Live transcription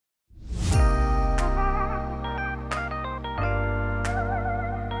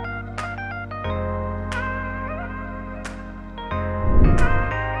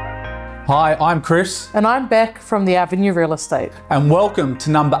Hi, I'm Chris. And I'm Beck from the Avenue Real Estate. And welcome to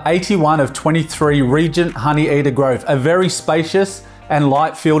number 81 of 23 Regent Honeyeater Grove, a very spacious and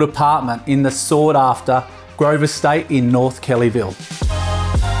light-filled apartment in the sought-after Grove Estate in North Kellyville.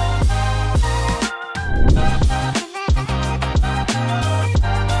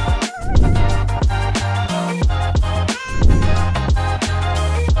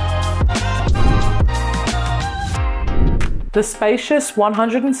 The spacious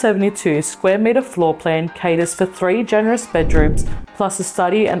 172 square metre floor plan caters for 3 generous bedrooms plus a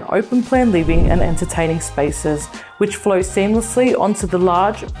study and open plan living and entertaining spaces, which flow seamlessly onto the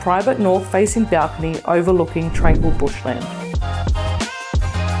large private north facing balcony overlooking tranquil bushland.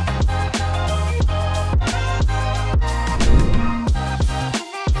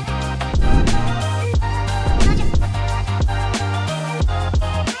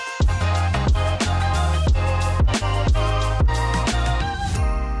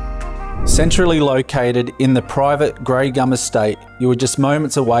 Centrally located in the private Grey Gum estate, you are just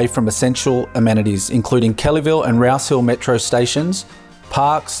moments away from essential amenities including Kellyville and Rouse Hill metro stations,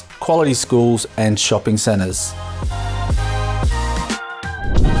 parks, quality schools and shopping centres.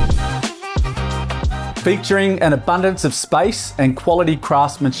 Featuring an abundance of space and quality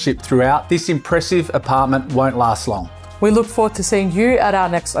craftsmanship throughout, this impressive apartment won't last long. We look forward to seeing you at our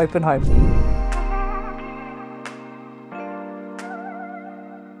next open home.